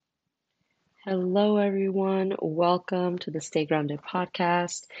Hello, everyone. Welcome to the Stay Grounded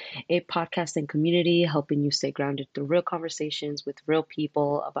podcast, a podcasting community helping you stay grounded through real conversations with real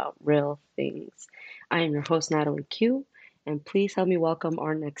people about real things. I am your host, Natalie Q, and please help me welcome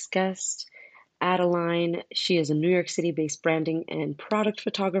our next guest, Adeline. She is a New York City-based branding and product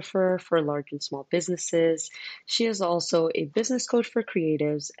photographer for large and small businesses. She is also a business coach for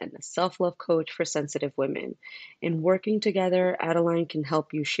creatives and a self-love coach for sensitive women. In working together, Adeline can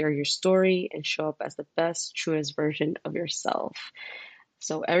help you share your story and show up as the best, truest version of yourself.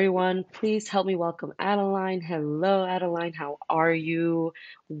 So, everyone, please help me welcome Adeline. Hello, Adeline. How are you?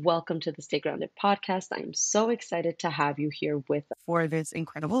 Welcome to the Stay Grounded podcast. I am so excited to have you here with us. For this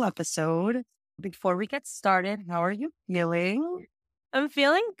incredible episode. Before we get started, how are you feeling? I'm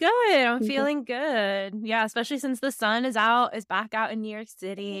feeling good. I'm feeling good. Yeah, especially since the sun is back out in New York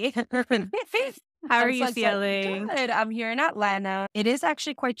City. How are you feeling? Good. I'm here in Atlanta. It is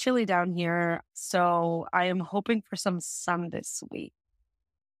actually quite chilly down here, so I am hoping for some sun this week.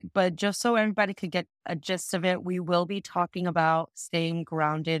 But just so everybody could get a gist of it, we will be talking about staying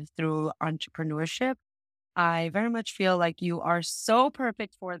grounded through entrepreneurship. I very much feel like you are so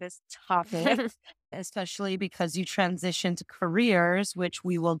perfect for this topic, especially because you transitioned careers, which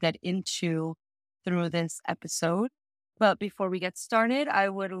we will get into through this episode. But before we get started, I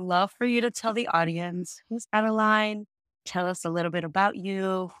would love for you to tell the audience who's Adeline. Tell us a little bit about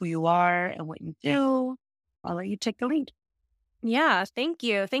you, who you are, and what you do. I'll let you take the lead. Yeah, thank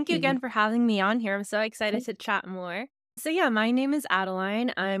you. Thank you again for having me on here. I'm so excited to chat more. So yeah, my name is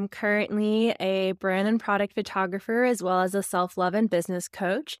Adeline. I'm currently a brand and product photographer as well as a self-love and business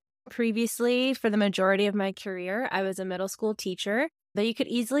coach. Previously, for the majority of my career, I was a middle school teacher. But you could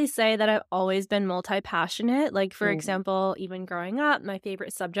easily say that I've always been multi-passionate. Like, for example, even growing up, my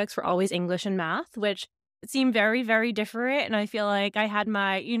favorite subjects were always English and math, which seem very, very different. And I feel like I had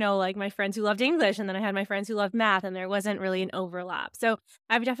my, like my friends who loved English, and then I had my friends who loved math, and there wasn't really an overlap. So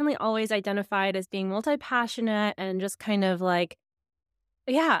I've definitely always identified as being multi-passionate and just kind of like,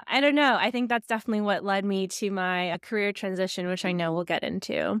 yeah, I don't know. I think that's definitely what led me to my career transition, which I know we'll get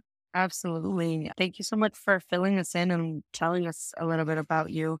into. Absolutely. Thank you so much for filling us in and telling us a little bit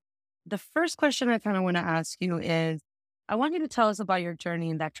about you. The first question I kind of want to ask you is, I want you to tell us about your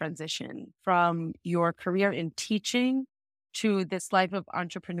journey in that transition from your career in teaching to this life of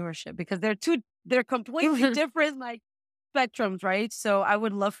entrepreneurship, because they're completely different like spectrums, right? So I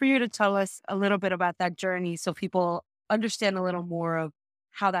would love for you to tell us a little bit about that journey so people understand a little more of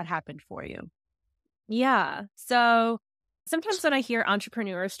how that happened for you. Yeah. So sometimes when I hear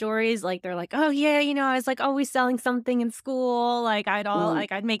entrepreneur stories, like they're like, oh yeah, I was like always selling something in school. Like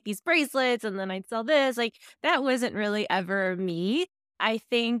I'd make these bracelets and then I'd sell this. Like that wasn't really ever me. I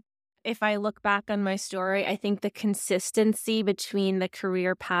think if I look back on my story, I think the consistency between the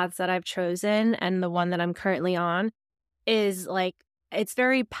career paths that I've chosen and the one that I'm currently on is like, it's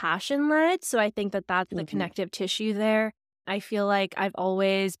very passion led. So I think that that's the connective tissue there. I feel like I've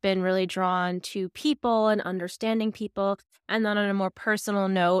always been really drawn to people and understanding people. And then on a more personal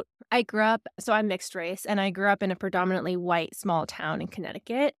note, so I'm mixed race, and I grew up in a predominantly white small town in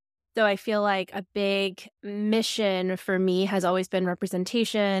Connecticut. So I feel like a big mission for me has always been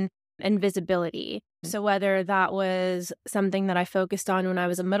representation and visibility. So whether that was something that I focused on when I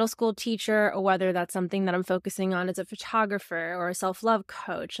was a middle school teacher, or whether that's something that I'm focusing on as a photographer or a self-love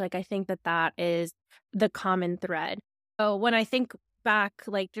coach, like I think that that is the common thread. So when I think back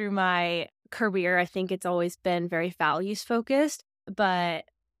like through my career, I think it's always been very values focused. But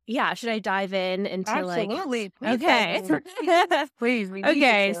yeah, should I dive into Absolutely. Okay. Please.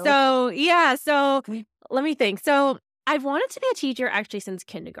 Okay. So let me think. So I've wanted to be a teacher actually since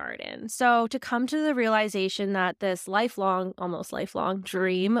kindergarten. So to come to the realization that this almost lifelong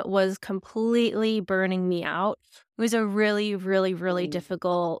dream was completely burning me out was a really, really, really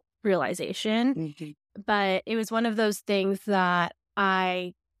difficult realization. But it was one of those things that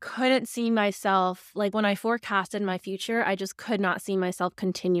I couldn't see myself, like when I forecasted my future, I just could not see myself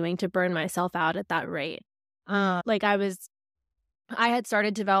continuing to burn myself out at that rate. I had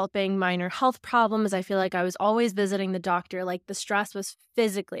started developing minor health problems. I feel like I was always visiting the doctor. Like the stress was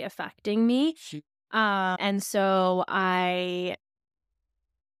physically affecting me. And so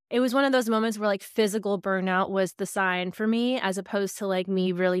it was one of those moments where like physical burnout was the sign for me, as opposed to like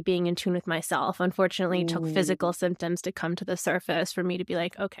me really being in tune with myself. Unfortunately, it took physical symptoms to come to the surface for me to be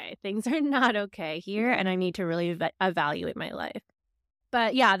like, okay, things are not okay here, and I need to really evaluate my life.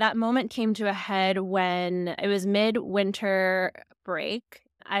 But yeah, that moment came to a head when it was mid-winter break.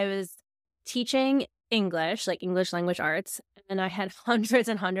 I was teaching English, like English language arts, and I had hundreds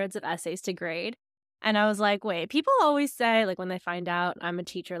and hundreds of essays to grade. And I was like, wait, people always say, like when they find out I'm a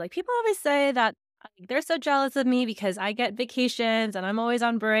teacher, like people always say that they're so jealous of me because I get vacations and I'm always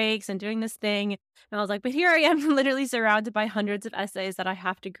on breaks and doing this thing. And I was like, but here I am literally surrounded by hundreds of essays that I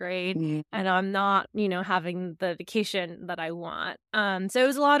have to grade. And I'm not, having the vacation that I want. So it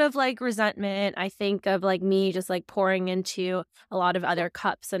was a lot of like resentment, I think, of like me just like pouring into a lot of other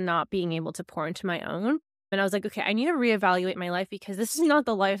cups and not being able to pour into my own. And I was like, okay, I need to reevaluate my life because this is not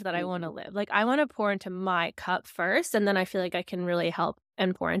the life that I want to live. Like, I want to pour into my cup first, and then I feel like I can really help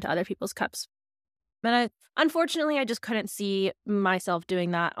and pour into other people's cups. But unfortunately, I just couldn't see myself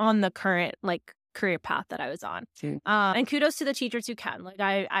doing that on the current like career path that I was on. And kudos to the teachers who can. Like,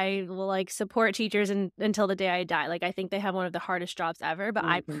 I will like support teachers until the day I die. Like, I think they have one of the hardest jobs ever. But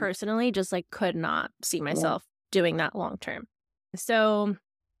I personally just like could not see myself doing that long term. So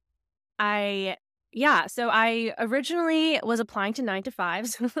so I originally was applying to 9 to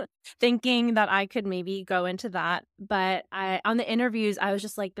 5s, thinking that I could maybe go into that. But on the interviews, I was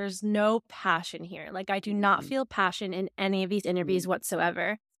just like, there's no passion here. Like, I do not feel passion in any of these interviews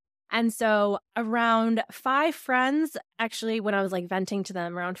whatsoever. And so around 5 friends, actually, when I was like venting to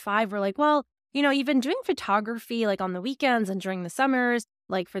them, around 5 were like, well, you've been doing photography like on the weekends and during the summers,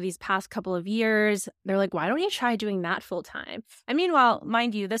 like for these past couple of years. They're like, why don't you try doing that full time? And meanwhile,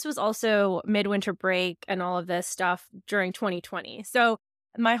 mind you, this was also midwinter break and all of this stuff during 2020. So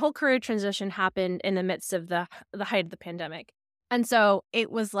my whole career transition happened in the midst of the height of the pandemic. And so it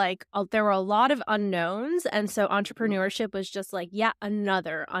was like there were a lot of unknowns. And so entrepreneurship was just like yet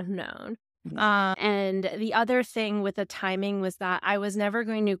another unknown. And the other thing with the timing was that I was never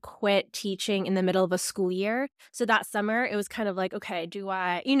going to quit teaching in the middle of a school year. So that summer, it was kind of like, okay, do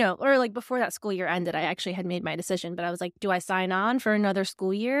I, or like before that school year ended, I actually had made my decision. But I was like, do I sign on for another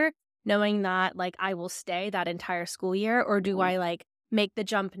school year, knowing that like I will stay that entire school year, or do I like make the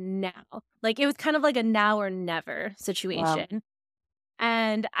jump now? Like it was kind of like a now or never situation.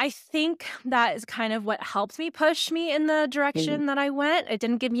 And I think that is kind of what helped me push me in the direction that I went. It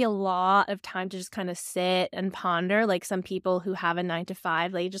didn't give me a lot of time to just kind of sit and ponder. Like some people who have a 9 to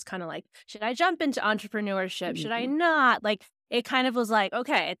 5, they just kind of like, should I jump into entrepreneurship? Should I not? Like it kind of was like,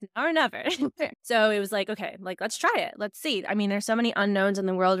 okay, it's now or never. So it was like, okay, like let's try it. Let's see. I mean, there's so many unknowns in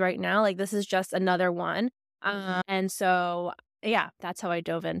the world right now. Like this is just another one. And so, yeah, that's how I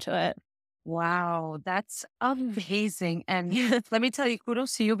dove into it. Wow, that's amazing. And let me tell you,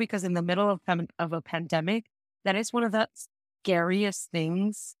 kudos to you, because in the middle of a pandemic, that is one of the scariest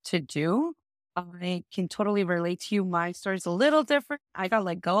things to do. I can totally relate to you. My story is a little different. I got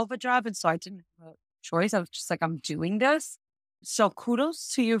let go of a job, and so I didn't have a choice. I was just like, I'm doing this. So kudos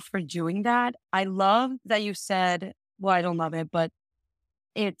to you for doing that. I love that you said, well, I don't love it, but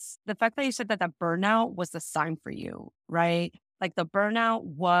it's the fact that you said that that burnout was the sign for you, right? Like the burnout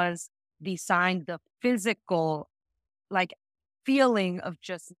was the sign, the physical, like feeling of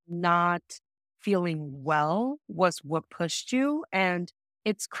just not feeling well was what pushed you. And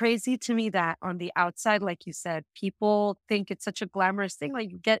it's crazy to me that on the outside, like you said, people think it's such a glamorous thing. Like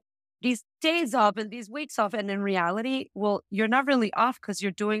you get these days off and these weeks off. And in reality, well, you're not really off because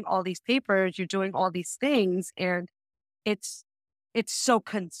you're doing all these papers, you're doing all these things. And it's so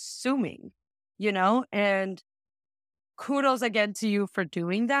consuming, and kudos again to you for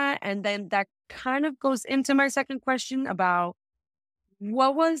doing that. And then that kind of goes into my second question about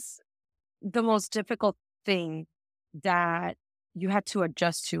what was the most difficult thing that you had to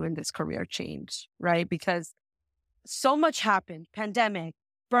adjust to in this career change, right? Because so much happened, pandemic,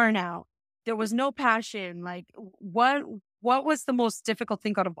 burnout, there was no passion. Like what was the most difficult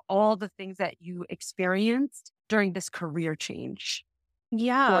thing out of all the things that you experienced during this career change for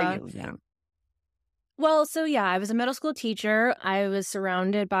Yeah. you? Yeah. Well, so yeah, I was a middle school teacher. I was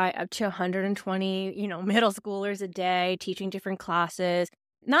surrounded by up to 120, middle schoolers a day, teaching different classes.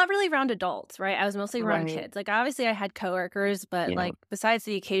 Not really around adults, right? I was mostly around Right. kids. Like obviously I had coworkers, but Yeah. like besides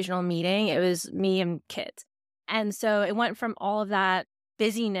the occasional meeting, it was me and kids. And so it went from all of that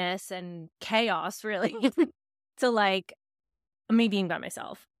busyness and chaos really to like me being by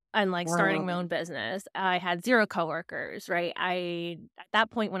myself and like starting my Wow. own business. I had 0 coworkers, right? At that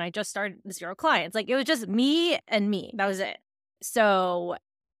point when I just started, 0 clients. Like it was just me and me. That was it. So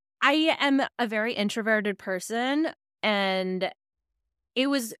I am a very introverted person, and it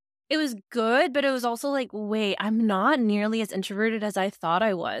was good, but it was also like, wait, I'm not nearly as introverted as I thought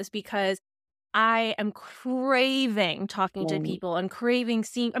I was, because I am craving talking to Right. people and craving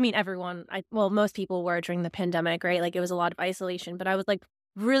seeing, everyone, most people were during the pandemic, right? Like it was a lot of isolation, but I was like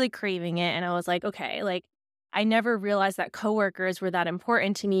really craving it. And I was like, okay, like I never realized that coworkers were that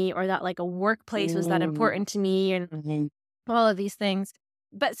important to me, or that like a workplace was that Mm, important to me, and mhm. all of these things.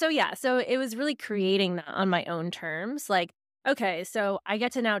 But so yeah, so it was really creating that on my own terms. Like, okay, so I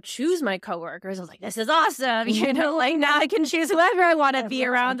get to now choose my coworkers. I was like, this is awesome. Like now I can choose whoever I want to be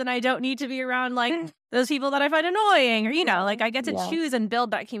around and I don't need to be around like those people that I find annoying or, like I get to choose and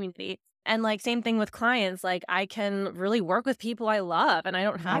build that community. And like same thing with clients, like I can really work with people I love and I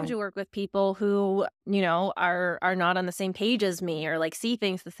don't have to work with people who, are not on the same page as me or like see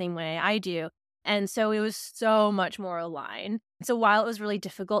things the same way I do. And so it was so much more aligned. So while it was really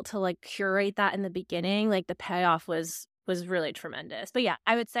difficult to like curate that in the beginning, like the payoff was really tremendous. But yeah,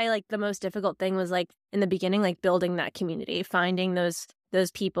 I would say like the most difficult thing was like in the beginning, like building that community, finding those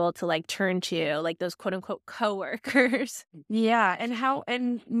people to like turn to, like those quote unquote coworkers. Yeah.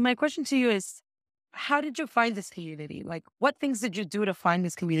 And my question to you is, how did you find this community? Like, what things did you do to find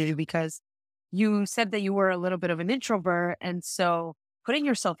this community? Because you said that you were a little bit of an introvert. And so putting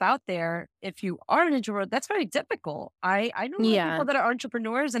yourself out there, if you are an introvert, that's very difficult. I know a lot of Yeah. people that are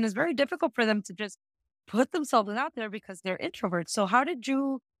entrepreneurs and it's very difficult for them to just put themselves out there because they're introverts. So how did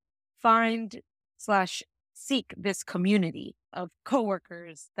you find slash seek this community of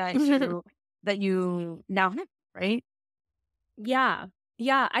coworkers that you now have, right? Yeah.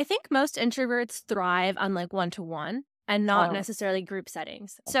 Yeah. I think most introverts thrive on like one-to-one and not Oh, necessarily group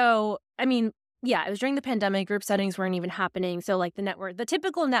settings. So, I mean, yeah, it was during the pandemic, group settings weren't even happening. So like the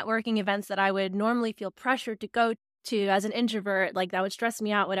typical networking events that I would normally feel pressured to go to as an introvert, like that would stress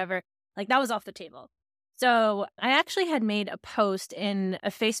me out, whatever, like that was off the table. So I actually had made a post in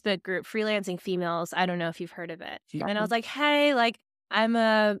a Facebook group, Freelancing Females. I don't know if you've heard of it. yeah. And I was like, hey, like I'm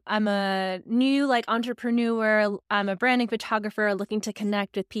a new like entrepreneur. I'm a branding photographer looking to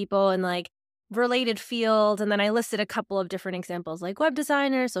connect with people in like related fields. And then I listed a couple of different examples like web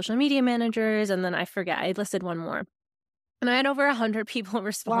designers, social media managers, and then I forget, I listed one more. And I had over 100 people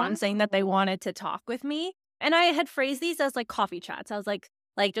respond saying that they wanted to talk with me. And I had phrased these as like coffee chats. I was like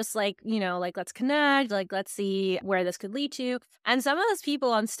just like, like let's connect, like let's see where this could lead to. And some of those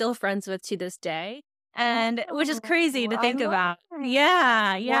people I'm still friends with to this day. And which is crazy to think about.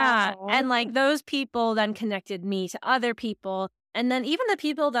 Yeah, yeah. And like those people then connected me to other people. And then even the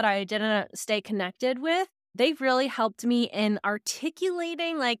people that I didn't stay connected with, they really helped me in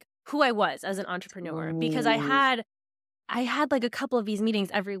articulating like who I was as an entrepreneur because I had like a couple of these meetings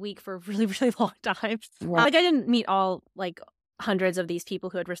every week for a really, really long time. Like I didn't meet all like hundreds of these people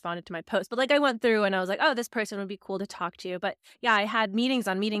who had responded to my post, but like I went through and I was like, oh, this person would be cool to talk to. But yeah, I had meetings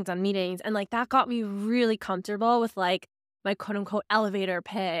on meetings on meetings. And like that got me really comfortable with like my quote unquote elevator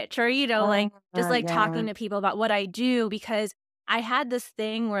pitch or, like just like talking to people about what I do because I had this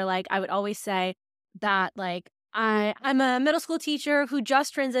thing where like I would always say that like I'm a middle school teacher who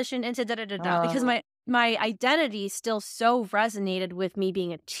just transitioned into da da da da because my identity still so resonated with me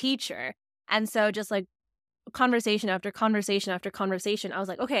being a teacher. And so just like conversation after conversation after conversation, I was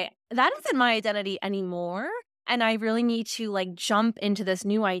like, okay, that isn't my identity anymore. And I really need to like jump into this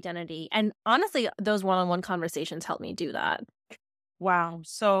new identity. And honestly, those one-on-one conversations helped me do that. Wow.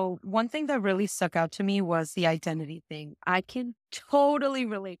 So one thing that really stuck out to me was the identity thing. I can totally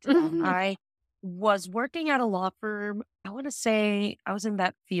relate to that. I was working at a law firm. I want to say I was in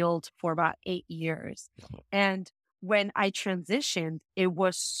that field for about 8 years. And when I transitioned, it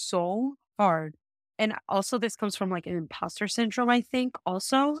was so hard. And also this comes from like an imposter syndrome, I think,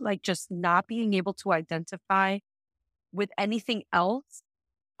 also like just not being able to identify with anything else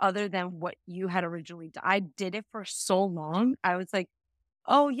other than what you had originally done. I did it for so long. I was like,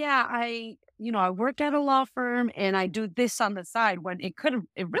 oh yeah, I work at a law firm and I do this on the side when it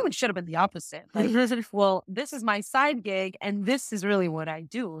really should have been the opposite. Like, well, this is my side gig and this is really what I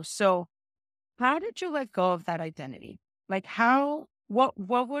do. So how did you let go of that identity? Like how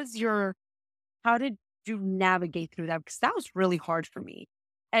did you navigate through that? Because that was really hard for me.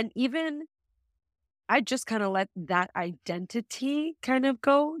 And even I just kind of let that identity kind of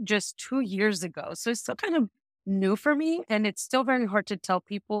go just 2 years ago. So it's still kind of new for me. And it's still very hard to tell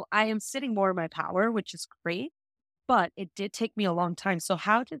people I am sitting more in my power, which is great. But it did take me a long time. So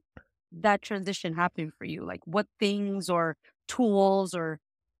how did that transition happen for you? Like what things or tools or,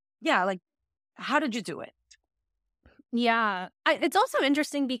 yeah, like how did you do it? Yeah. It's also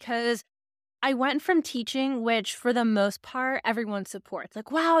interesting because I went from teaching, which for the most part, everyone supports. Like,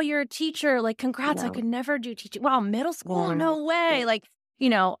 wow, you're a teacher. Like, congrats. I Yeah. could never do teaching. Wow, middle school? Yeah. No way. Like,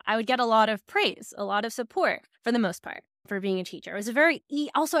 I would get a lot of praise, a lot of support for the most part for being a teacher. It was a very,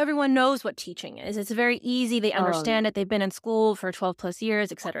 also everyone knows what teaching is. It's very easy. They understand it. They've been in school for 12 plus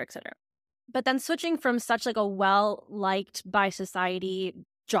years, et cetera, et cetera. But then switching from such like a well-liked by society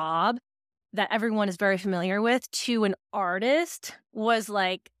job that everyone is very familiar with to an artist was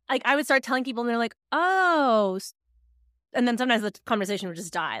like I would start telling people and they're like, oh, and then sometimes the conversation would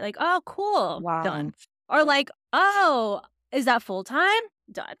just die. Like, oh, cool, Wow. done. Or like, oh, is that full time?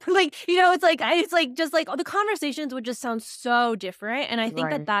 Done. Like, it's like just like the conversations would just sound so different. And I think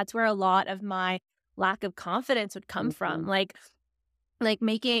that Right. that's where a lot of my lack of confidence would come from. Like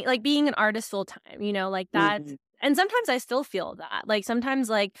making, like being an artist full time, like that. And sometimes I still feel that. Like sometimes,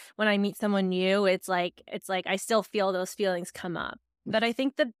 like when I meet someone new, it's like I still feel those feelings come up. But I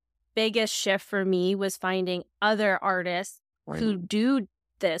think the biggest shift for me was finding other artists who do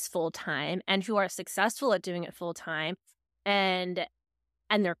this full time and who are successful at doing it full time, and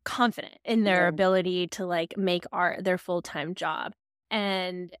they're confident in their ability to like make art their full time job,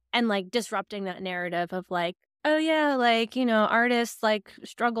 and like disrupting that narrative of like, oh yeah, like artists like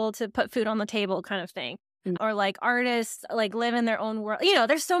struggle to put food on the table kind of thing. Or like artists like live in their own world.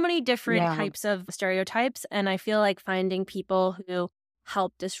 There's so many different types of stereotypes. And I feel like finding people who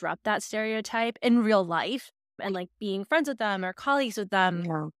help disrupt that stereotype in real life and like being friends with them or colleagues with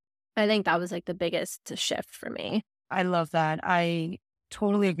them, I think that was like the biggest shift for me. I love that. I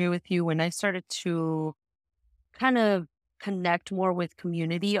totally agree with you. When I started to kind of connect more with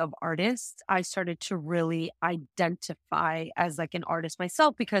community of artists, I started to really identify as like an artist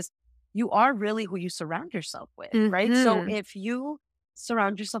myself, because you are really who you surround yourself with, right? So if you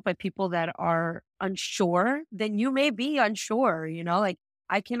surround yourself by people that are unsure, then you may be unsure, like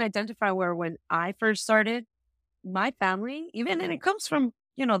I can identify where when I first started, my family, even, and it comes from,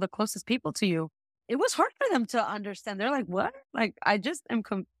 the closest people to you, it was hard for them to understand. They're like, what? Like, I just am,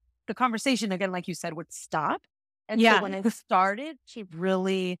 the conversation again, like you said, would stop. And so when I started to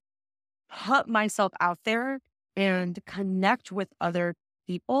really put myself out there and connect with other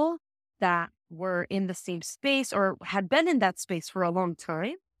people that were in the same space or had been in that space for a long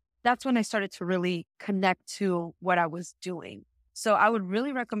time, that's when I started to really connect to what I was doing. So I would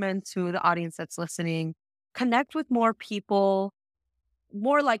really recommend to the audience that's listening, connect with more people,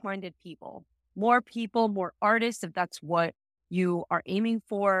 more like-minded people, more artists, if that's what you are aiming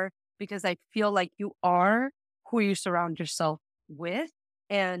for, because I feel like you are who you surround yourself with.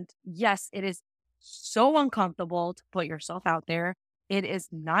 And yes, it is so uncomfortable to put yourself out there. It is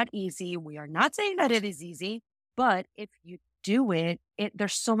not easy. We are not saying that it is easy, but if you do it,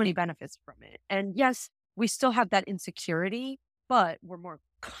 there's so many benefits from it. And yes, we still have that insecurity, but we're more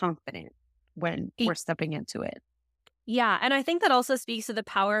confident when we're stepping into it. Yeah. And I think that also speaks to the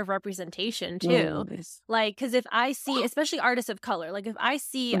power of representation too. Like, because if I see, especially artists of color, like if I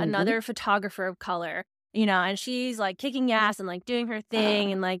see another photographer of color, and she's like kicking ass and like doing her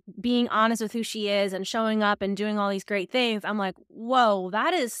thing and like being honest with who she is and showing up and doing all these great things, I'm like, whoa,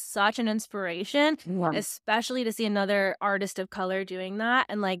 that is such an inspiration, especially to see another artist of color doing that.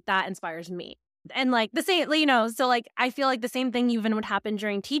 And like that inspires me. And like the same, so like I feel like the same thing even would happen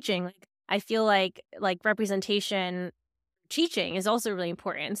during teaching. Like I feel like representation teaching is also really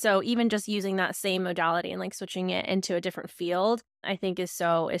important. So even just using that same modality and like switching it into a different field, I think is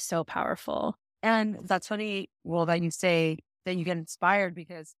so powerful. And that's funny, well, that you say that you get inspired,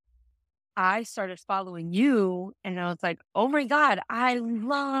 because I started following you and I was like, oh my God, I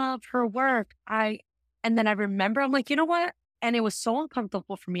love her work. And then I remember, I'm like, you know what? And it was so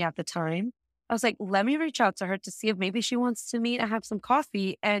uncomfortable for me at the time. I was like, let me reach out to her to see if maybe she wants to meet and have some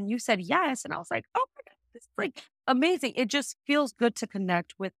coffee. And you said yes. And I was like, oh my God, this is like amazing. It just feels good to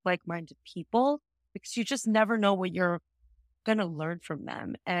connect with like-minded people, because you just never know what you're going to learn from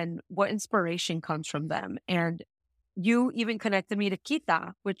them and what inspiration comes from them. And you even connected me to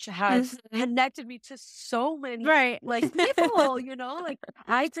Kita, which has connected me to so many like people, like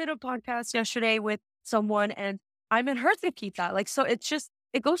I did a podcast yesterday with someone and I met her through Kita. Like, so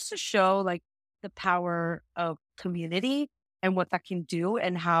it goes to show like the power of community and what that can do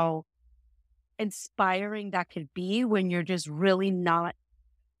and how inspiring that could be when you're just really not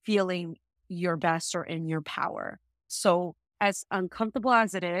feeling your best or in your power. So as uncomfortable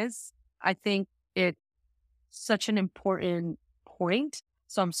as it is, I think it's such an important point.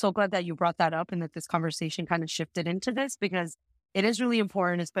 So I'm so glad that you brought that up and that this conversation kind of shifted into this, because it is really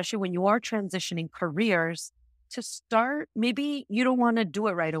important, especially when you are transitioning careers, to start. Maybe you don't want to do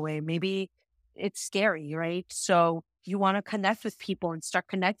it right away. Maybe it's scary, right? So you want to connect with people and start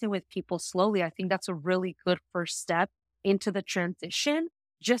connecting with people slowly. I think that's a really good first step into the transition,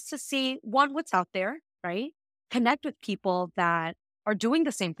 just to see, one, what's out there, right? Connect with people that are doing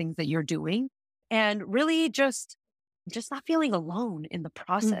the same things that you're doing, and really just not feeling alone in the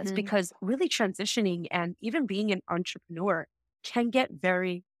process, because really transitioning and even being an entrepreneur can get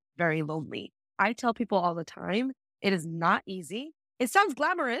very, very lonely. I tell people all the time, it is not easy. It sounds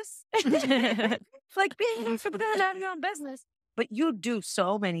glamorous. It's like being an entrepreneur and having your own business, but you do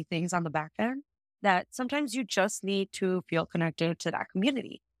so many things on the back end that sometimes you just need to feel connected to that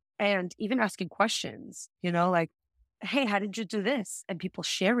community. And even asking questions, like, hey, how did you do this? And people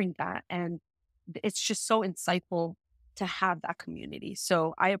sharing that. And it's just so insightful to have that community.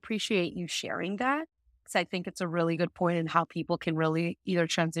 So I appreciate you sharing that because I think it's a really good point in how people can really either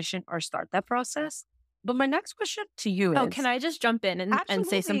transition or start that process. But my next question to you Oh, is can I just jump in and say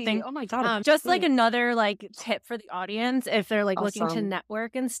absolutely. something? Oh my God. Just like Please. another like tip for the audience if they're like looking to Awesome.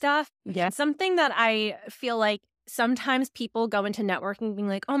 network and stuff. Yeah. Something that I feel like sometimes people go into networking being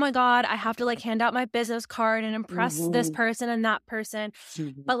like, oh my God, I have to like hand out my business card and impress this Mhm. person and that person.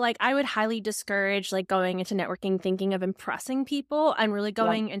 Mhm. But like I would highly discourage like going into networking thinking of impressing people and really Yeah.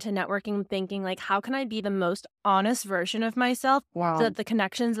 going into networking thinking like, how can I be the most honest version of myself so Wow. that the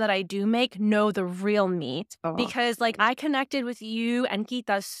connections that I do make know the real me? Oh. Because like I connected with you and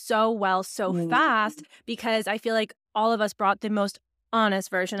Geeta so well, so Mm. fast because I feel like all of us brought the most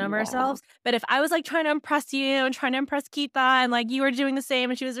honest version of Yeah. ourselves. But if I was like trying to impress you and trying to impress Geeta and like you were doing the same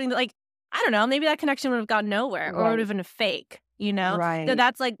and she was doing like, I don't know, maybe that connection would have gone nowhere or would Right. have been a fake, So Right.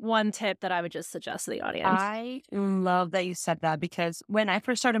 that's like one tip that I would just suggest to the audience. I love that you said that because when I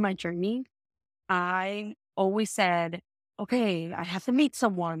first started my journey, I always said, okay, I have to meet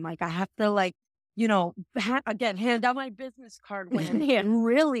someone. Like I have to like, again, hand out my business card when Yeah.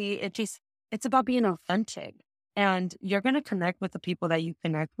 really it's about being authentic and you're going to connect with the people that you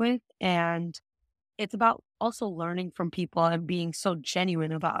connect with. And it's about also learning from people and being so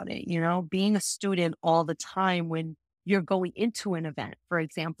genuine about it, being a student all the time when you're going into an event, for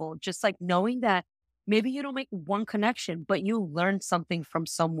example, just like knowing that maybe you don't make one connection, but you learn something from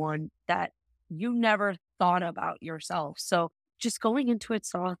someone that you never thought about yourself. So just going into it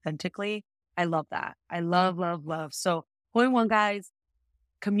so authentically, I love that. I love, love, love. So point one, guys,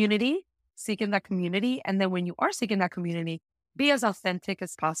 community, seeking that community. And then when you are seeking that community, be as authentic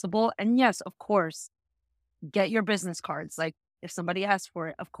as possible. And yes, of course, get your business cards. Like if somebody asks for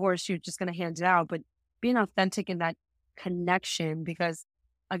it, of course, you're just going to hand it out, but being authentic in that connection, because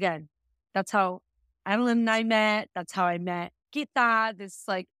again, that's how Adeline and I met. That's how I met Gita.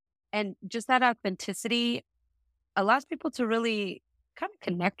 And just that authenticity allows people to really kind of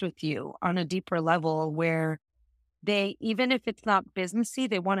connect with you on a deeper level where they, even if it's not businessy,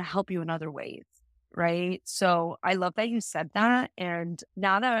 they want to help you in other ways. Right. So I love that you said that. And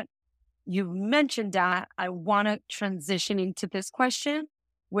now that you mentioned that, I want to transition into this question,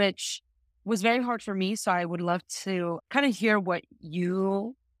 which was very hard for me. So I would love to kind of hear what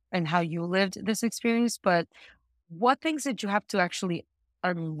you and how you lived this experience. But what things did you have to actually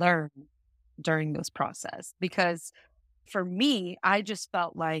unlearn during this process? Because for me, I just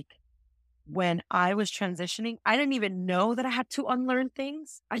felt like when I was transitioning, I didn't even know that I had to unlearn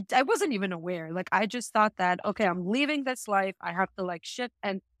things. I wasn't even aware. Like, I just thought that, okay, I'm leaving this life. I have to like shift.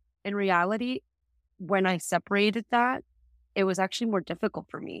 And in reality, when I separated that, it was actually more difficult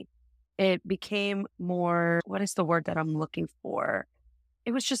for me. It became more, what is the word that I'm looking for?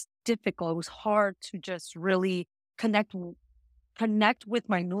 It was just difficult. It was hard to just really connect with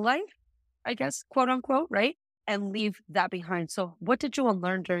my new life, I guess, quote unquote, right? And leave that behind. So what did you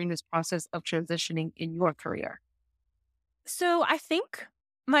unlearn during this process of transitioning in your career? So I think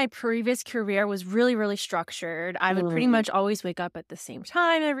my previous career was really, really structured. I would pretty much always wake up at the same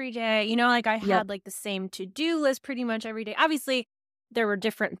time every day. Like I Yep. had like the same to-do list pretty much every day. Obviously, there were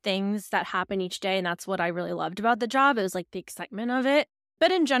different things that happen each day, and that's what I really loved about the job. It was like the excitement of it.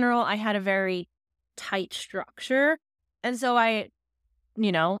 But in general, I had a very tight structure. And so I,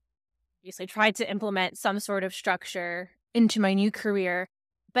 obviously tried to implement some sort of structure into my new career,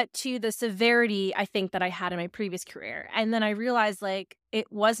 but to the severity I think that I had in my previous career. And then I realized like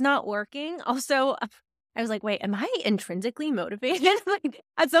it was not working. Also, I was like, wait, am I intrinsically motivated? Like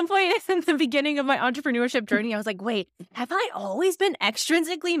at some point in the beginning of my entrepreneurship journey, I was like, wait, have I always been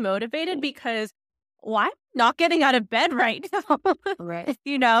extrinsically motivated? Because why am I not getting out of bed right now? Right.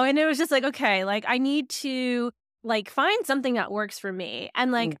 And it was just like, okay, like I need to like find something that works for me.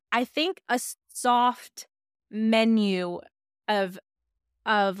 And like I think a soft menu of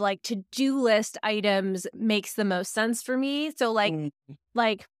like to-do list items makes the most sense for me. So like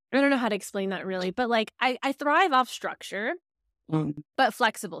I don't know how to explain that really, but like I thrive off structure, but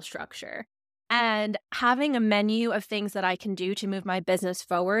flexible structure. And having a menu of things that I can do to move my business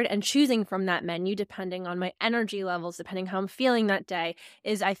forward and choosing from that menu, depending on my energy levels, depending how I'm feeling that day,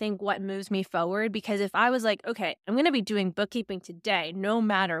 is I think what moves me forward. Because if I was like, okay, I'm going to be doing bookkeeping today, no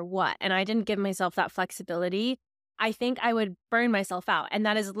matter what, and I didn't give myself that flexibility, I think I would burn myself out. And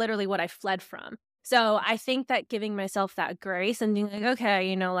that is literally what I fled from. So I think that giving myself that grace and being like, okay,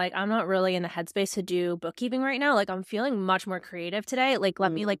 you know, like I'm not really in the headspace to do bookkeeping right now. Like I'm feeling much more creative today. Like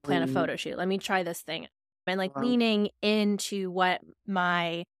let me like plan a photo shoot. Let me try this thing. And like leaning into what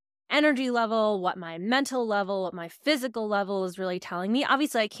my energy level, what my mental level, what my physical level is really telling me.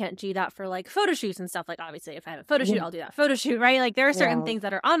 Obviously, I can't do that for like photo shoots and stuff. Like obviously, if I have a photo shoot, I'll do that photo shoot, right? Like there are certain things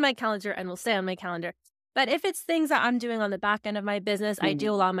that are on my calendar and will stay on my calendar. But if it's things that I'm doing on the back end of my business, I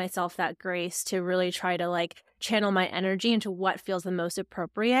do allow myself that grace to really try to like channel my energy into what feels the most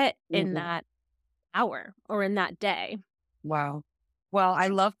appropriate in that hour or in that day. Wow. Well, I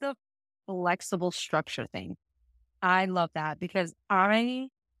love the flexible structure thing. I love that because I,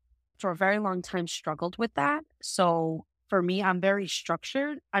 for a very long time, struggled with that. So for me, I'm very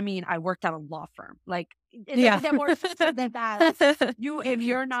structured. I mean, I worked at a law firm. Like, it doesn't get more structured than that. If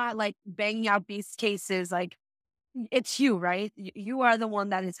you're not like banging out these cases, like it's you, right? You are the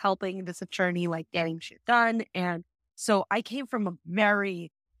one that is helping this attorney, like getting shit done. And so I came from a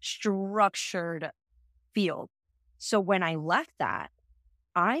very structured field. So when I left that,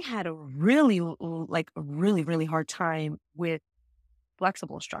 I had a really hard time with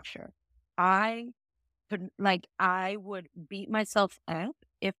flexible structure. I I would beat myself up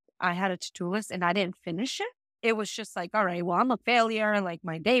if I had a to-do list and I didn't finish it. It was just like, all right, well, I'm a failure. Like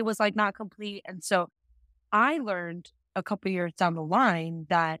my day was like not complete. And so I learned a couple years down the line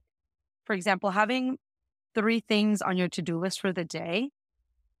that, for example, having 3 things on your to-do list for the day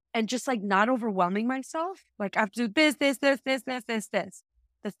and just like not overwhelming myself. Like I have to do this.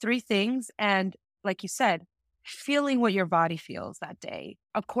 The 3 things. And like you said, feeling what your body feels that day.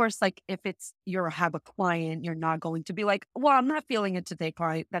 Of course, like if have a client, you're not going to be like, well, I'm not feeling it today,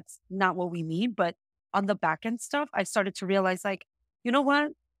 client. That's not what we need. But on the back end stuff, I started to realize like, you know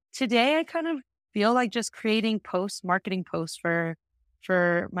what? Today I kind of feel like just creating marketing posts for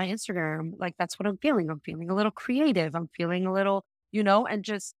my Instagram. Like that's what I'm feeling. I'm feeling a little creative. I'm feeling a little, and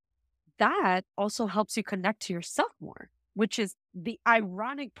just that also helps you connect to yourself more, which is the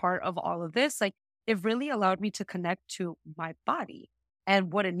ironic part of all of this. Like it really allowed me to connect to my body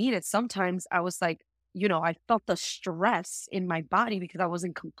and what it needed. Sometimes I was like, I felt the stress in my body because I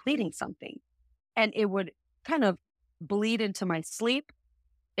wasn't completing something, and it would kind of bleed into my sleep.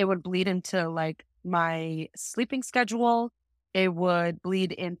 It would bleed into like my sleeping schedule. It would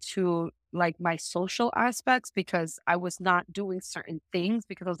bleed into like my social aspects because I was not doing certain things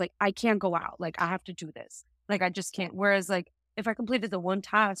because I was like, I can't go out. Like I have to do this. Like I just can't. Whereas like if I completed the one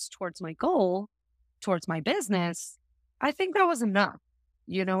task towards my goal, towards my business, I think that was enough.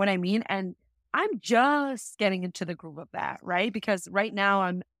 You know what I mean? And I'm just getting into the groove of that, right? Because right now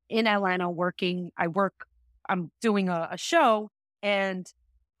I'm in Atlanta working. I'm doing a show, and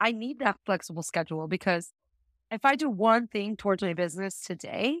I need that flexible schedule because if I do one thing towards my business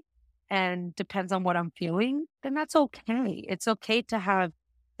today and depends on what I'm feeling, then that's okay. It's okay to have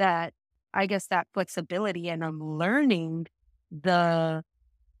that, I guess, that flexibility. And I'm learning the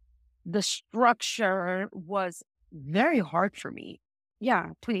structure was very hard for me.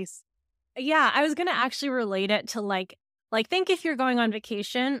 Yeah, please. Yeah, I was going to actually relate it to like think if you're going on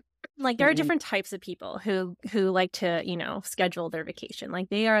vacation, like there are different types of people who like to, schedule their vacation. Like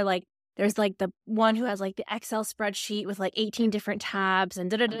they are like, there's like the one who has like the Excel spreadsheet with like 18 different tabs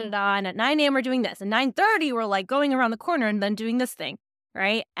and and at 9 a.m. we're doing this and 9:30 we're like going around the corner and then doing this thing,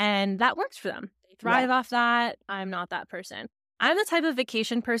 right? And that works for them. They thrive off that. I'm not that person. I'm the type of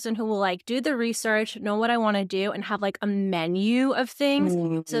vacation person who will like do the research, know what I want to do, and have like a menu of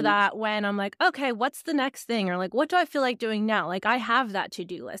things so that when I'm like, okay, what's the next thing? Or like, what do I feel like doing now? Like I have that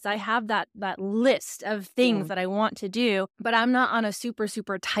to-do list. I have that list of things that I want to do, but I'm not on a super,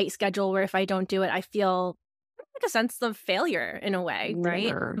 super tight schedule where if I don't do it, I feel like a sense of failure in a way,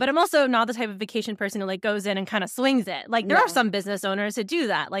 right? But I'm also not the type of vacation person who like goes in and kind of swings it. Like there are some business owners who do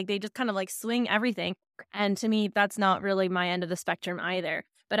that. Like they just kind of like swing everything. And to me, that's not really my end of the spectrum either.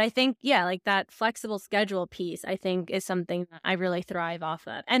 But I think, yeah, like that flexible schedule piece, I think is something that I really thrive off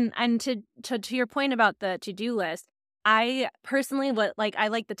of. And to your point about the to-do list, I personally I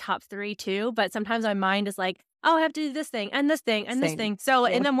like the top 3 too, but sometimes my mind is like, oh, I have to do this thing and this thing and this thing. So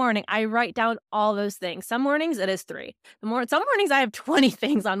in the morning, I write down all those things. Some mornings it is 3. Some mornings I have 20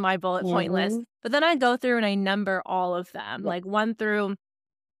 things on my bullet point list. But then I go through and I number all of them, like 1 through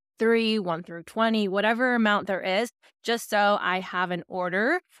 3, 1 through 20, whatever amount there is, just so I have an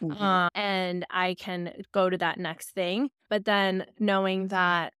order and I can go to that next thing. But then knowing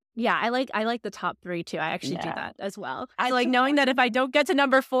that, yeah, I like the top 3 too. I actually do that as well. I like knowing that if I don't get to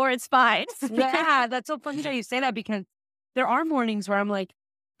number 4, it's fine. Yeah, that's so funny that you say that because there are mornings where I'm like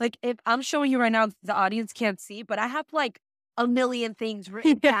if I'm showing you right now, the audience can't see, but I have like a million things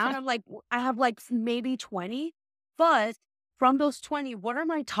written down. I'm like, I have like maybe 20, but from those 20, what are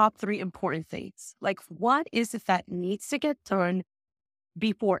my top 3 important things? Like, what is it that needs to get done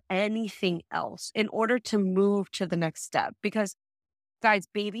before anything else in order to move to the next step? Because guys,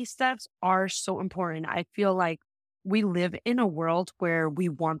 baby steps are so important. I feel like we live in a world where we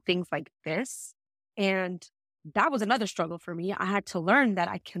want things like this. And that was another struggle for me. I had to learn that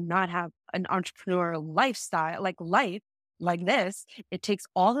I cannot have an entrepreneurial lifestyle, like life like this. It takes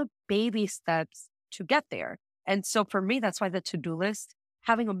all the baby steps to get there. And so for me, that's why the to-do list,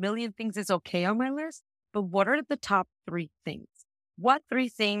 having a million things is okay on my list. But what are the top 3 things? What 3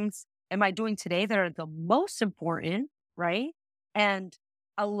 things am I doing today that are the most important, right? And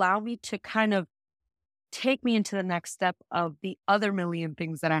allow me to kind of take me into the next step of the other million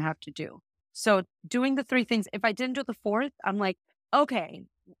things that I have to do. So doing the 3 things, if I didn't do the 4th, I'm like, okay,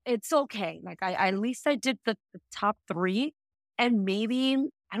 it's okay. Like at least I did the top 3, and maybe,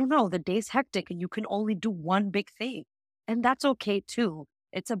 I don't know, the day's hectic and you can only do one big thing. And that's okay too.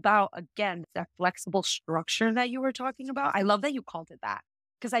 It's about, again, that flexible structure that you were talking about. I love that you called it that.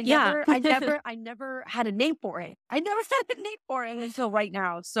 Because Yeah. I never had a name for it. I never had a name for it until right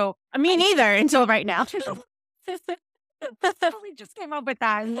now. So Me neither until right now. totally just came up with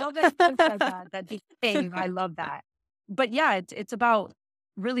that. I love that you said that. That deep thing. I love that. But yeah, it's about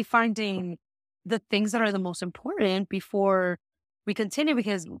really finding the things that are the most important before we continue,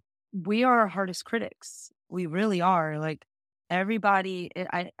 because we are our hardest critics. We really are. Like everybody,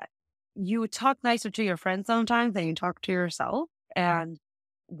 you talk nicer to your friends sometimes than you talk to yourself. And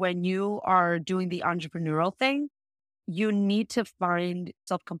when you are doing the entrepreneurial thing, you need to find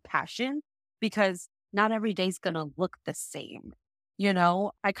self-compassion, because not every day's going to look the same. You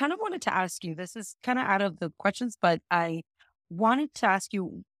know, I kind of wanted to ask you, this is kind of out of the questions, but I wanted to ask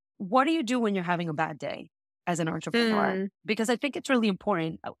you, what do you do when you're having a bad day as an entrepreneur? Because I think it's really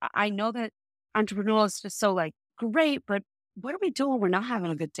important. I know that entrepreneurial is just so like great, but what do we do when we're not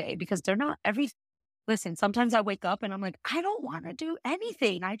having a good day? Because they're not listen, sometimes I wake up and I'm like, I don't want to do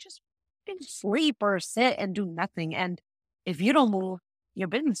anything. I just can sleep or sit and do nothing. And if you don't move, your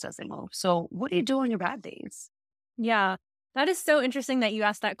business doesn't move. So what do you do on your bad days? Yeah. That is so interesting that you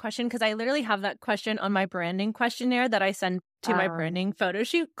asked that question, because I literally have that question on my branding questionnaire that I send to my branding photo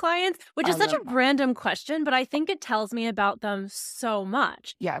shoot clients, which is such a random question, but I think it tells me about them so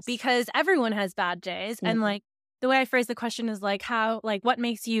much. Yes. Because everyone has bad days. And like the way I phrase the question is like, what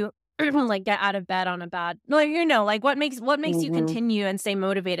makes you like get out of bed on a bad, like, like what makes you continue and stay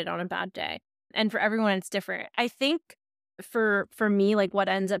motivated on a bad day? And for everyone, it's different. I think for me, like what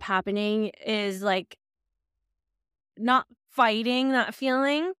ends up happening is like not fighting that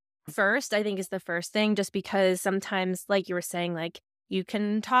feeling first, I think is the first thing, just because sometimes, like you were saying, like you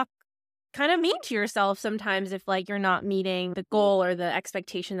can talk kind of mean to yourself sometimes if like you're not meeting the goal or the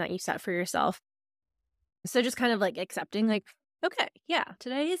expectation that you set for yourself. So just kind of like accepting, like, okay, yeah,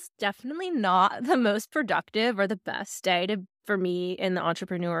 today is definitely not the most productive or the best day for me in the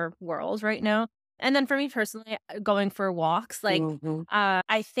entrepreneur world right now. And then for me personally, going for walks, like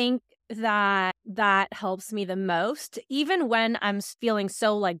I think that helps me the most, even when I'm feeling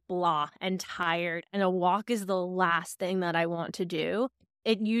so like blah and tired, and a walk is the last thing that I want to do.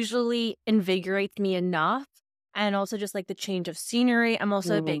 It usually invigorates me enough. And also just like the change of scenery. I'm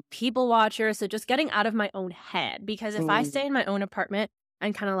also a big people watcher. So just getting out of my own head, because if I stay in my own apartment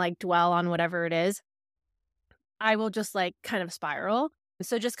and kind of like dwell on whatever it is, I will just like kind of spiral.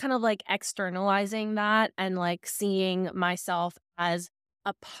 So just kind of like externalizing that and like seeing myself as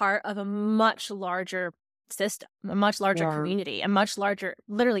a part of a much larger system, a much larger community, a much larger,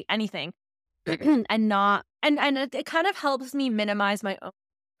 literally anything. And not, and it kind of helps me minimize my own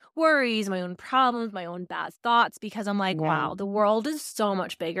worries, my own problems, my own bad thoughts, because I'm like, wow, the world is so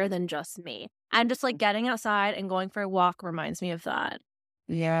much bigger than just me. And just like getting outside and going for a walk reminds me of that.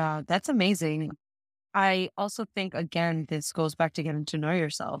 Yeah, that's amazing. I also think, again, this goes back to getting to know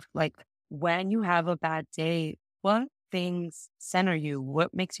yourself. Like when you have a bad day, what things center you?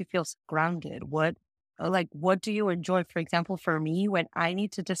 What makes you feel grounded? What do you enjoy? For example, for me, when I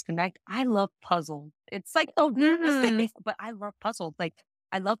need to disconnect, I love puzzle. It's like the weirdest thing, but I love puzzle. Like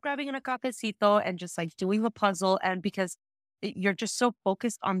I love grabbing in a cafecito and just like doing a puzzle. And because you're just so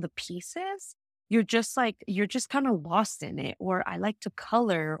focused on the pieces, you're just kind of lost in it. Or I like to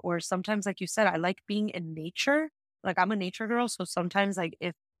color, or sometimes, like you said, I like being in nature. Like I'm a nature girl. So sometimes like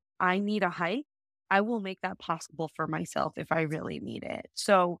if I need a hike, I will make that possible for myself if I really need it.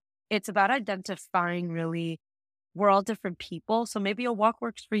 So it's about identifying, really, we're all different people. So maybe a walk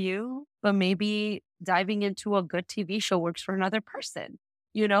works for you, but maybe diving into a good TV show works for another person,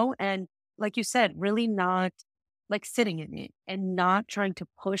 you know? And like you said, really not like sitting in it and not trying to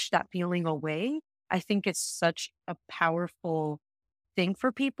push that feeling away, I think it's such a powerful thing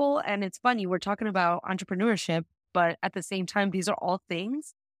for people. And it's funny, we're talking about entrepreneurship, but at the same time, these are all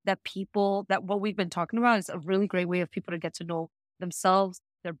things that people, that what we've been talking about is a really great way of people to get to know themselves,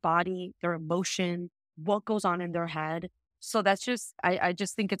 their body, their emotion, what goes on in their head. So that's just, I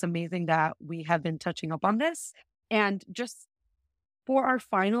just think it's amazing that we have been touching up on this. And just for our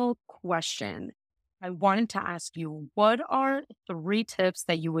final question, I wanted to ask you, what are 3 tips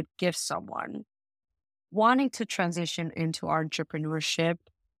that you would give someone wanting to transition into entrepreneurship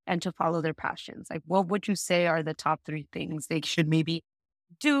and to follow their passions? Like, what would you say are the top 3 things they should maybe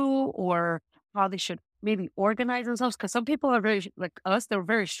do, or how they should maybe organize themselves? Because some people are very like us, they're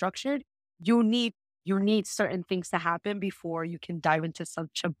very structured. You need you need certain things to happen before you can dive into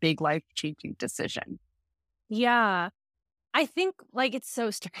such a big life-changing decision. Yeah. I think like it's so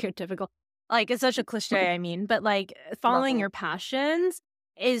stereotypical. Like it's such a cliche, I mean, but like Love following it. your passions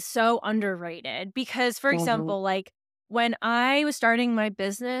is so underrated because, for Mhm. example, like when I was starting my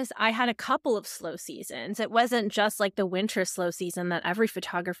business, I had a couple of slow seasons. It wasn't just like the winter slow season that every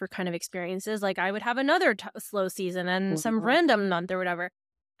photographer kind of experiences. Like I would have another slow season and some Mhm. random month or whatever.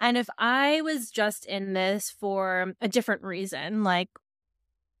 And if I was just in this for a different reason, like,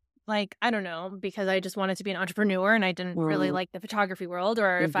 I don't know, because I just wanted to be an entrepreneur and I didn't really Mhm. like the photography world,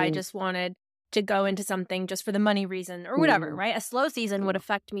 or if I Mhm. just wanted to go into something just for the money reason or whatever, Mhm. right? A slow season would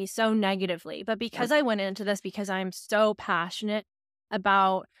affect me so negatively. But Yeah. because I went into this, because I'm so passionate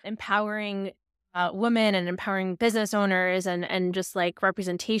about empowering women and empowering business owners and just like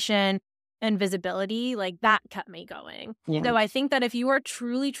representation and visibility, like that kept me going. Yeah. So I think that if you are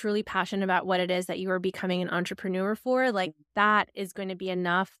truly, truly passionate about what it is that you are becoming an entrepreneur for, like that is going to be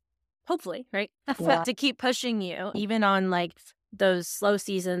enough, hopefully, right? Yeah. To keep pushing you, even on like those slow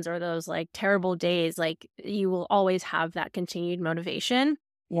seasons or those like terrible days, like you will always have that continued motivation.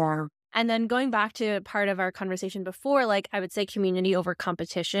 Yeah. And then going back to part of our conversation before, like I would say community over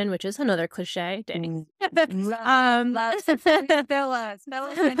competition, which is another cliche. Dang. Love,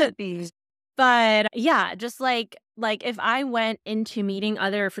 spell sympathy. But yeah, just like if I went into meeting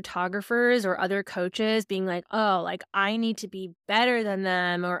other photographers or other coaches being like, "Oh, like I need to be better than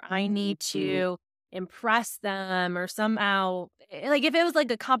them or I need to impress them or somehow," like if it was like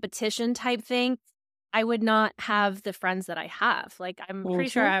a competition type thing, I would not have the friends that I have. Like I'm pretty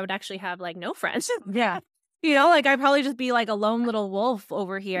sure Mhm. I would actually have like no friends. Yeah. Like I'd probably just be like a lone little wolf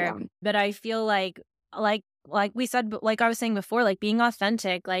over here. Yeah. But I feel like we said, like I was saying before, like being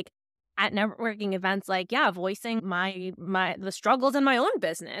authentic, like at networking events, like yeah, voicing the struggles in my own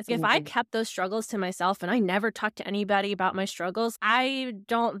business. If I Mhm. kept those struggles to myself and I never talked to anybody about my struggles, I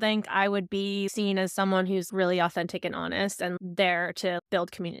don't think I would be seen as someone who's really authentic and honest and there to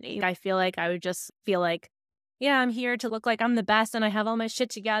build community. I feel like I would just feel like, yeah, I'm here to look like I'm the best and I have all my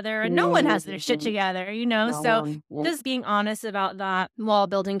shit together and no one has their shit Mhm. together, you know? No So one. Yeah. just being honest about that while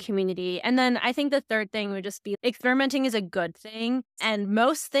building community. And then I think the third thing would just be experimenting is a good thing. And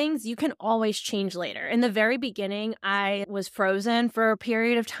most things you can always change later. In the very beginning, I was frozen for a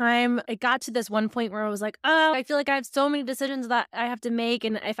period of time. It got to this one point where I was like, oh, I feel like I have so many decisions that I have to make.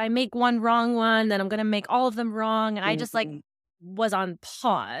 And if I make one wrong one, then I'm going to make all of them wrong. And I just like Mhm. was on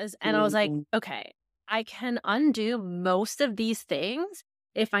pause. And I was like, Mhm. okay, I can undo most of these things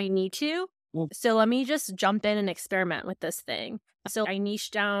if I need to. So let me just jump in and experiment with this thing. So I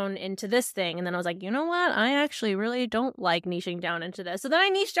niched down into this thing. And then I was like, you know what? I actually really don't like niching down into this. So then I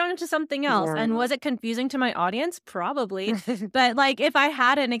niched down into something else. And Yeah. was it confusing to my audience? Probably. But like if I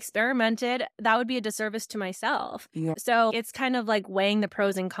hadn't experimented, that would be a disservice to myself. Yeah. So it's kind of like weighing the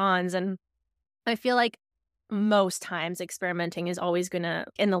pros and cons. And I feel like most times experimenting is always going to,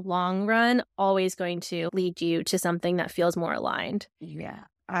 in the long run, always going to lead you to something that feels more aligned. Yeah.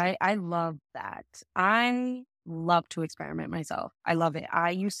 I love that. I love to experiment myself. I love it. I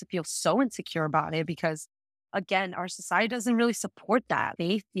used to feel so insecure about it because, again, our society doesn't really support that.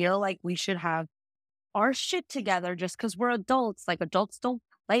 They feel like we should have our shit together just because we're adults. Like adults don't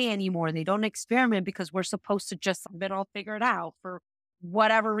play anymore. They don't experiment because we're supposed to just have it all figured out for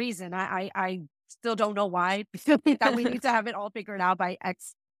whatever reason. I still don't know why that we need to have it all figured out by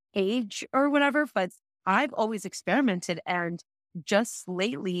X age or whatever. But I've always experimented, and just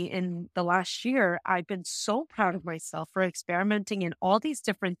lately in the last year, I've been so proud of myself for experimenting in all these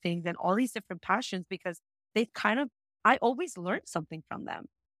different things and all these different passions because they've kind of, I always learned something from them.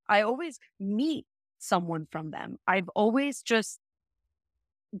 I always meet someone from them. I've always just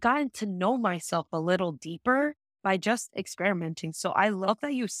gotten to know myself a little deeper by just experimenting. So I love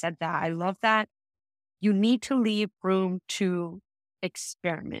that you said that. I love that you need to leave room to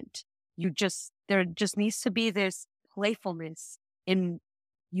experiment. there just needs to be this playfulness in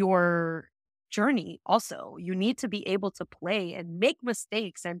your journey. Also, you need to be able to play and make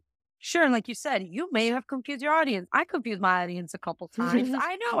mistakes. And sure, like you said, you may have confused your audience. I confused my audience a couple times.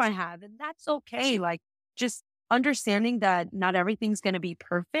 I know I have, and that's okay. Like, just understanding that not everything's going to be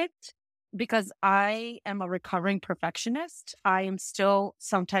perfect, because I am a recovering perfectionist. I am still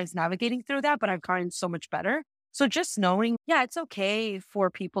sometimes navigating through that, but I've gotten so much better. So just knowing, yeah, it's okay for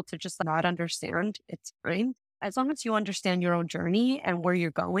people to just not understand. It's fine. As long as you understand your own journey and where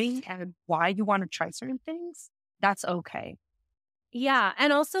you're going and why you want to try certain things, that's okay. Yeah.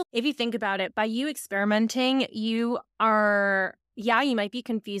 And also, if you think about it, by you experimenting, you are, yeah, you might be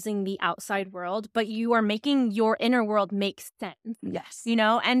confusing the outside world, but you are making your inner world make sense. Yes. You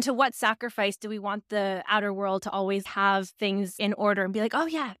know, and to what sacrifice do we want the outer world to always have things in order and be like, oh,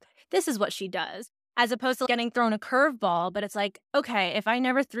 yeah, this is what she does, as opposed to getting thrown a curveball. But it's like, okay, if I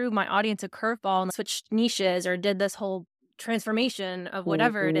never threw my audience a curveball and switched niches or did this whole transformation of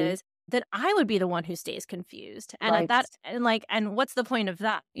whatever it is, then I would be the one who stays confused. And at that, and what's the point of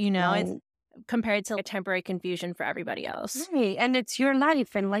that? You know, it's compared to a temporary confusion for everybody else. Right. And it's your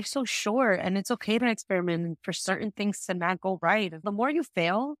life, and life's so short, and it's okay to experiment and for certain things to not go right. The more you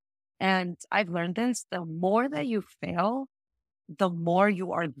fail, and I've learned this, the more that you fail, the more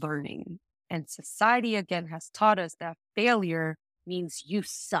you are learning. And society, again, has taught us that failure means you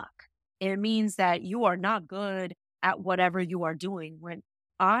suck. It means that you are not good at whatever you are doing. When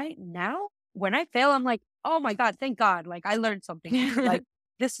I fail, I'm like, oh my God, thank God. Like, I learned something. Like,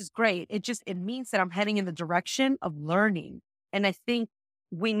 this is great. It means that I'm heading in the direction of learning. And I think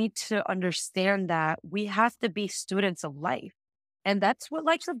we need to understand that we have to be students of life. And that's what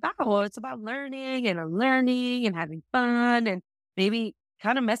life's about. It's about learning and unlearning and having fun and maybe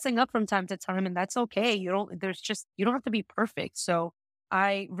kind of messing up from time to time. And that's okay. You don't have to be perfect. So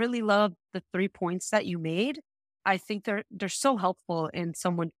I really love the 3 points that you made. I think they're so helpful in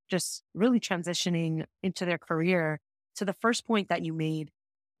someone just really transitioning into their career. To the first point that you made,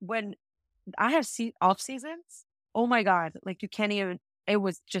 when I have off seasons, oh my God, like you can't even, it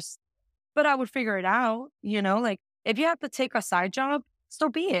was just, but I would figure it out, like if you have to take a side job, so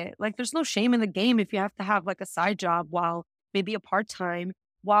be it. Like there's no shame in the game if you have to have like a side job while maybe a part-time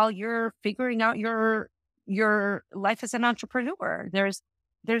while you're figuring out your life as an entrepreneur.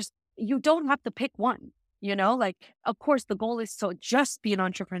 You don't have to pick one, like of course the goal is to just be an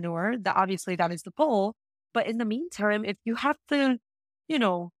entrepreneur. Obviously that is the goal. But in the meantime, if you have to,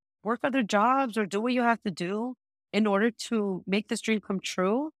 work other jobs or do what you have to do in order to make this dream come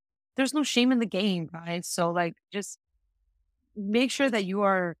true, there's no shame in the game, guys. So like, just make sure that you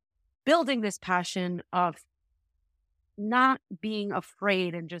are building this passion of not being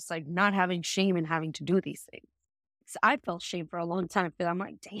afraid and just like not having shame in having to do these things. So I felt shame for a long time because I'm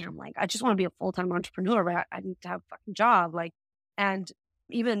like, damn, like I just want to be a full-time entrepreneur, but I need to have a fucking job. Like, and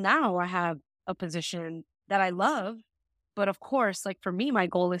even now I have a position that I love. But of course, like for me, my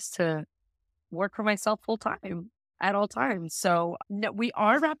goal is to work for myself full time at all times. So we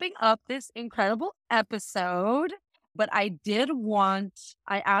are wrapping up this incredible episode, but I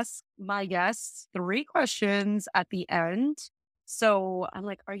asked my guests 3 questions at the end. So I'm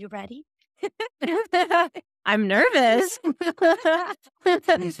like, are you ready? I'm nervous.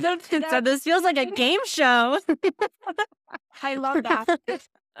 So this feels like a game show. I love that.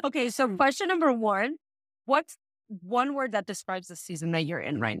 Okay, so question number 1, what's one word that describes the season that you're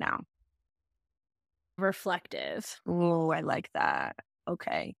in right now? Reflective. Oh, I like that.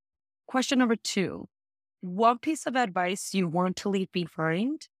 Okay. Question number 2, what piece of advice you want to leave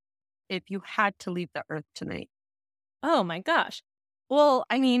behind if you had to leave the earth tonight? Oh my gosh. Well,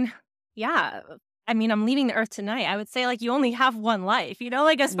 I mean, yeah. I mean, I'm leaving the earth tonight. I would say like you only have one life,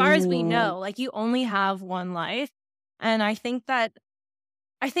 like as far as we know, like you only have one life. And I think that's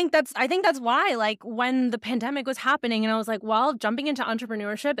why, like, when the pandemic was happening and I was like, well, jumping into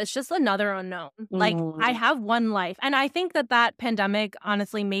entrepreneurship, it's just another unknown. Like, I have one life. And I think that pandemic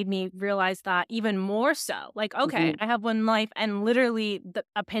honestly made me realize that even more so. Like, okay, I have one life and literally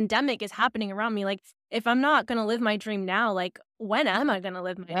a pandemic is happening around me. Like, if I'm not going to live my dream now, like, when am I going to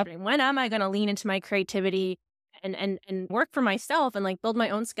live my dream? When am I going to lean into my creativity and work for myself and like build my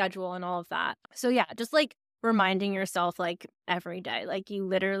own schedule and all of that? So yeah, just like reminding yourself like every day, like you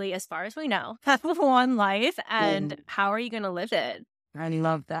literally, as far as we know, have one life and how are you going to live it? I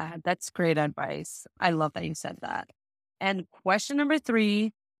love that. That's great advice. I love that you said that. And question number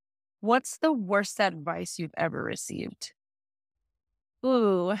 3, what's the worst advice you've ever received?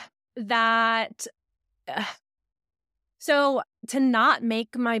 Ooh, that. So to not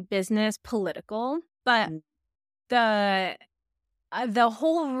make my business political, but the the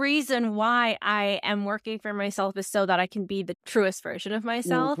whole reason why I am working for myself is so that I can be the truest version of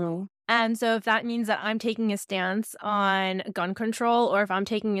myself. Mhm. And so if that means that I'm taking a stance on gun control, or if I'm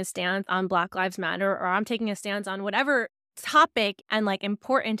taking a stance on Black Lives Matter, or I'm taking a stance on whatever topic and like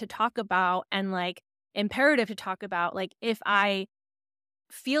important to talk about and like imperative to talk about, like if I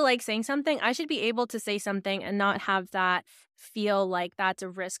feel like saying something, I should be able to say something and not have that feel like that's a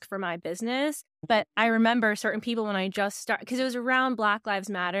risk for my business. But I remember certain people when I just started, because it was around Black Lives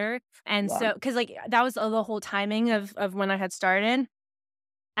Matter. And Yeah. so, because like that was the whole timing of when I had started.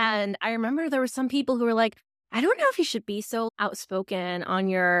 And I remember there were some people who were like, I don't know if you should be so outspoken on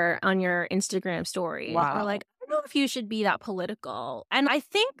your Instagram stories, or Wow. like, I don't know if you should be that political. And I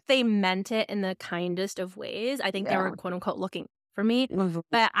think they meant it in the kindest of ways. I think they Yeah. were quote unquote looking for me. Mhm.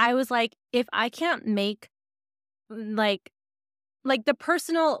 But I was like, if I can't make like the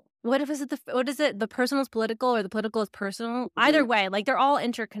personal, what is it? The personal is political or the political is personal. Either way, like they're all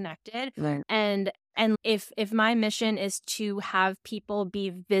interconnected. Right. And if my mission is to have people be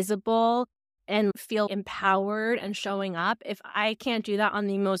visible and feel empowered and showing up, if I can't do that on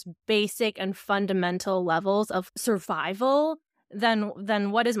the most basic and fundamental levels of survival,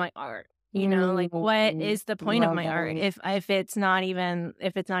 then what is my art? You know, like what Mm, is the point of love my art that. if it's not even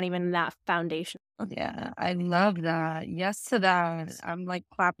that foundation? Yeah, I love that. Yes to that. I'm like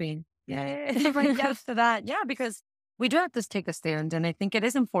clapping. Yeah, I'm like yes to that. Yeah, because we do have to take a stand. And I think it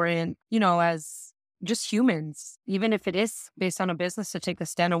is important, as just humans, even if it is based on a business, to take a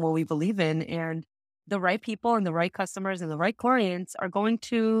stand on what we believe in. And the right people and the right customers and the right clients are going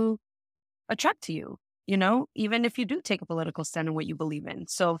to attract to you, even if you do take a political stand on what you believe in.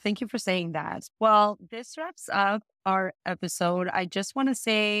 So thank you for saying that. Well, this wraps up our episode. I just want to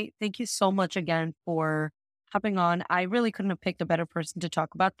say thank you so much again for hopping on. I really couldn't have picked a better person to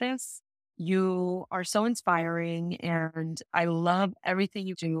talk about this. You are so inspiring and I love everything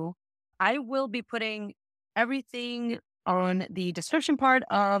you do. I will be putting everything on the description part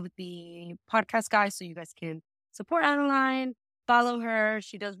of the podcast, guys, so you guys can support Adeline. Follow her.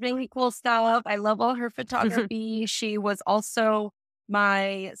 She does really cool stuff. I love all her photography. She was also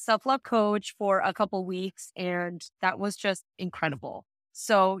my self-love coach for a couple weeks, and that was just incredible.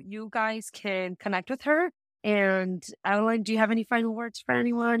 So you guys can connect with her. And Adeline, do you have any final words for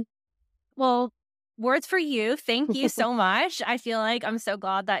anyone? Well, words for you. Thank you so much. I feel like I'm so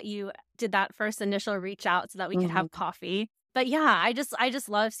glad that you did that first initial reach out so that we could Mhm. have coffee. But yeah, I just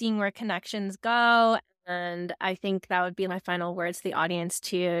love seeing where connections go. And I think that would be my final words to the audience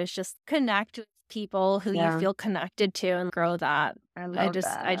too, is just connect with people who you Yeah, feel connected to and grow that. I love I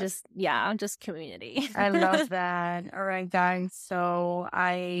that. just, yeah, just community. I love that. All right, guys. So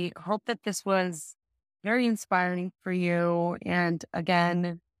I hope that this was very inspiring for you. And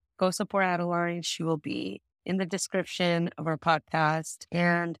again, go support Adeline. She will be in the description of our podcast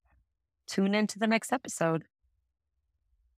and tune into the next episode.